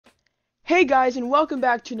Hey guys, and welcome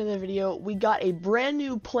back to another video. We got a brand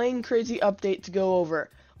new Playing Crazy update to go over.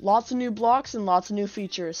 Lots of new blocks and lots of new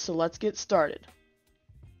features, so let's get started.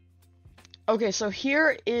 Okay, so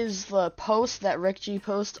here is the post that Rick G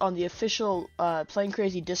posted on the official Playing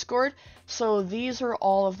Crazy Discord. So these are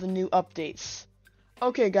all of the new updates.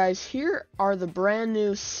 Okay guys, here are the brand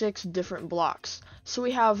new 6 different blocks. So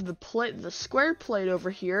we have the square plate over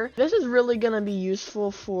here. This is really going to be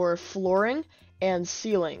useful for flooring and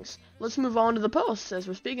ceilings. Let's move on to the post as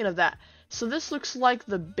we're speaking of that. So this looks like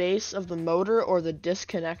the base of the motor or the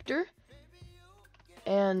disconnector.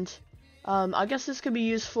 And I guess this could be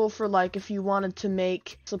useful for like if you wanted to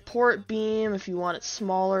make support beam, if you want it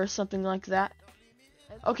smaller, something like that.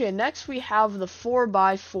 Okay, next we have the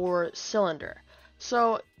 4x4 cylinder.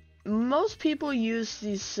 So most people use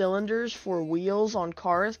these cylinders for wheels on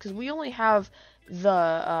cars because we only have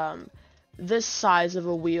the this size of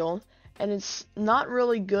a wheel, and it's not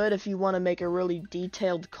really good if you want to make a really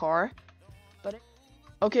detailed car.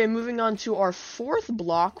 Okay, moving on to our 4th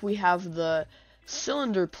block, we have the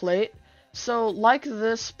cylinder plate. So like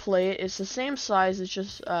this plate, it's the same size, it's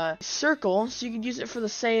just a circle, so you could use it for the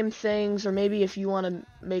same things, or maybe if you want to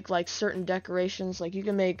make like certain decorations, like you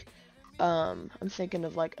can make I'm thinking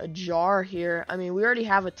of like a jar here. I mean, we already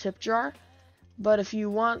have a tip jar, but if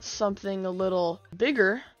you want something a little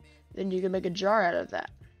bigger, then you can make a jar out of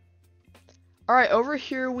that. Alright, over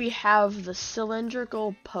here we have the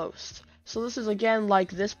cylindrical post. So this is again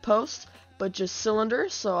like this post, but just cylinder.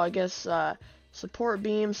 So I guess support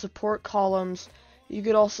beams, support columns. You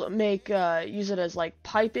could also make use it as like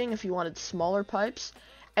piping if you wanted smaller pipes.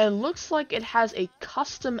 And looks like it has a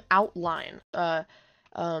custom outline.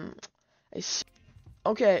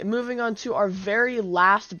 Okay, moving on to our very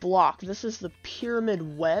last block. This is the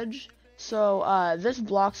pyramid wedge. So this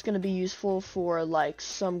block's going to be useful for like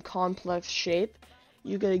some complex shape.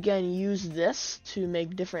 You could again use this to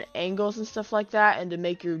make different angles and stuff like that, and to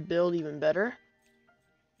make your build even better.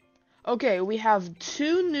 Okay, we have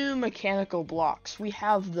 2 new mechanical blocks. We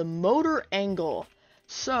have the motor angle,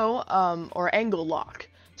 so or angle lock.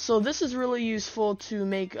 So this is really useful to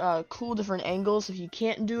make cool different angles if you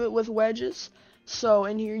can't do it with wedges. So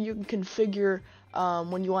in here you can configure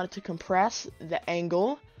when you want it to compress the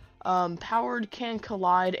angle. Powered, can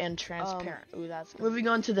collide, and transparent. Ooh, that's moving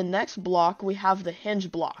on to the next block, we have the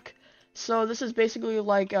hinge block. So this is basically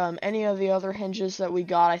like any of the other hinges that we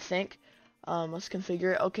got, I think. Let's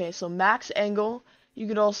configure it. Okay, so max angle. You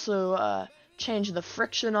could also change the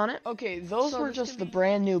friction on it. Okay, those were just the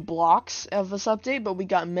brand new blocks of this update, but we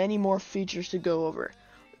got many more features to go over.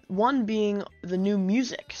 One being the new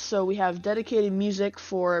music. So we have dedicated music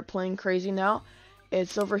for Playing Crazy now.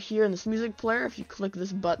 It's over here in this music player. If you click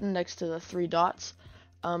this button next to the 3 dots,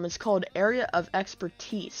 it's called Area of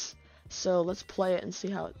Expertise. So let's play it and see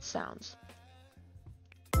how it sounds.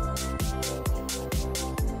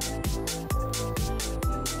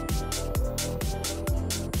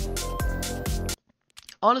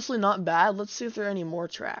 Honestly, not bad. Let's see if there are any more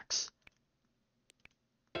tracks.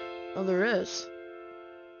 Oh, there is.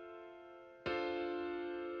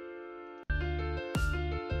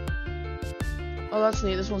 Oh, that's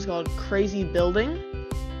neat. This one's called Crazy Building.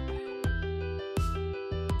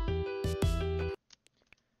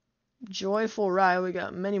 Joyful Ride. We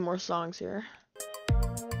got many more songs here.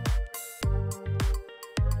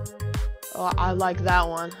 Oh, I like that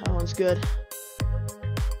one. That one's good.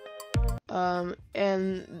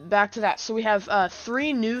 And back to that. So we have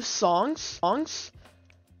 3 new songs,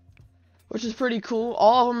 which is pretty cool.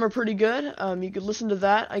 All of them are pretty good. You could listen to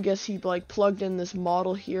that. I guess he like plugged in this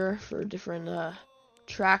model here for different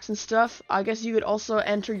tracks and stuff. I guess you could also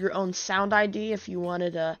enter your own sound ID if you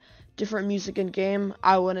wanted different music in game.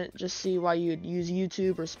 I wouldn't just see why you'd use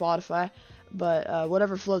YouTube or Spotify, but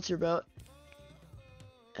whatever floats your boat.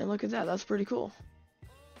 And look at that. That's pretty cool.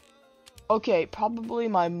 Okay, probably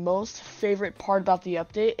my most favorite part about the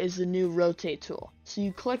update is the new rotate tool. So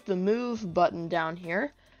you click the move button down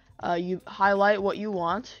here. You highlight what you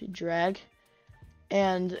want, you drag,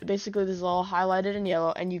 and basically this is all highlighted in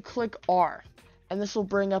yellow, and you click R, and this will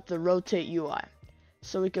bring up the rotate UI.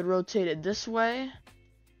 So we could rotate it this way,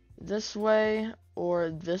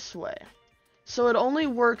 or this way. So it only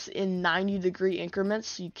works in 90-degree increments,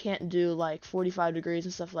 so you can't do like 45 degrees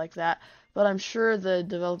and stuff like that, but I'm sure the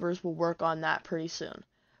developers will work on that pretty soon.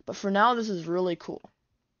 But for now, this is really cool.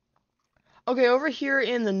 Okay, over here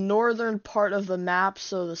in the northern part of the map,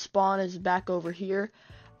 so the spawn is back over here,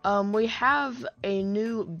 we have a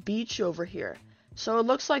new beach over here. So it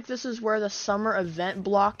looks like this is where the summer event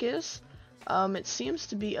block is. It seems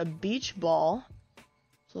to be a beach ball,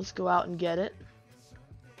 so let's go out and get it.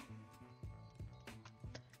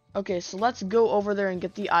 Okay, so let's go over there and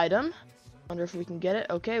get the item. Wonder if we can get it.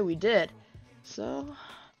 Okay, we did. So,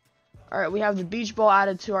 alright, we have the beach ball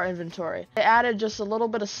added to our inventory. I added just a little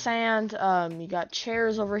bit of sand. You got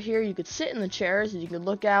chairs over here. You could sit in the chairs and you could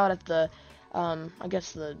look out at the, I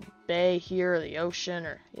guess the bay here, or the ocean,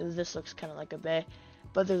 or this looks kind of like a bay.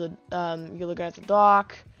 But there's a, you can look at the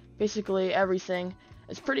dock, basically everything.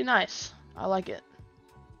 It's pretty nice. I like it.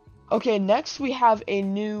 Okay, next we have a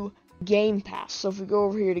new Gamepass. So if we go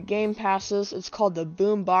over here to Gamepasses, it's called the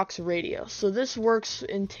Boombox Radio. So this works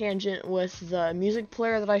in tangent with the music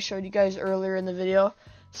player that I showed you guys earlier in the video.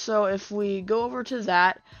 So if we go over to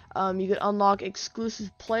that, you can unlock exclusive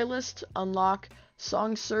playlist, unlock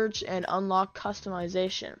song search, and unlock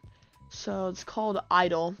customization. So it's called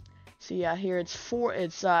Idle. So yeah, here it's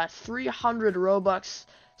 300 Robux.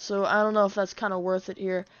 So I don't know if that's kind of worth it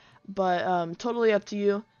here, but totally up to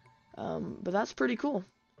you. But that's pretty cool.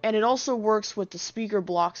 And it also works with the speaker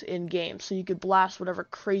blocks in game, so you could blast whatever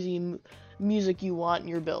crazy music you want in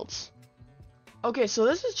your builds. Okay, so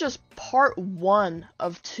this is just part 1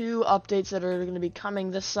 of 2 updates that are going to be coming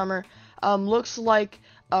this summer. Looks like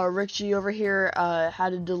Rick G over here had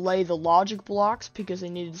to delay the logic blocks because they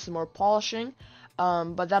needed some more polishing.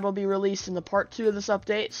 But that'll be released in the part 2 of this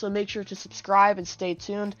update, so make sure to subscribe and stay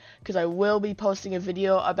tuned, because I will be posting a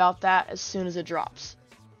video about that as soon as it drops.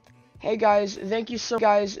 Hey guys, thank you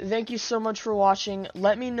so much for watching.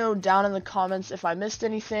 Let me know down in the comments if I missed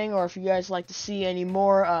anything, or if you guys like to see any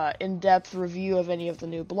more in-depth review of any of the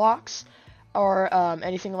new blocks, or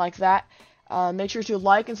anything like that. Make sure to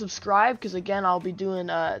like and subscribe, because again, I'll be doing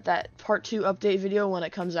that part 2 update video when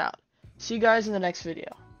it comes out. See you guys in the next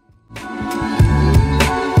video.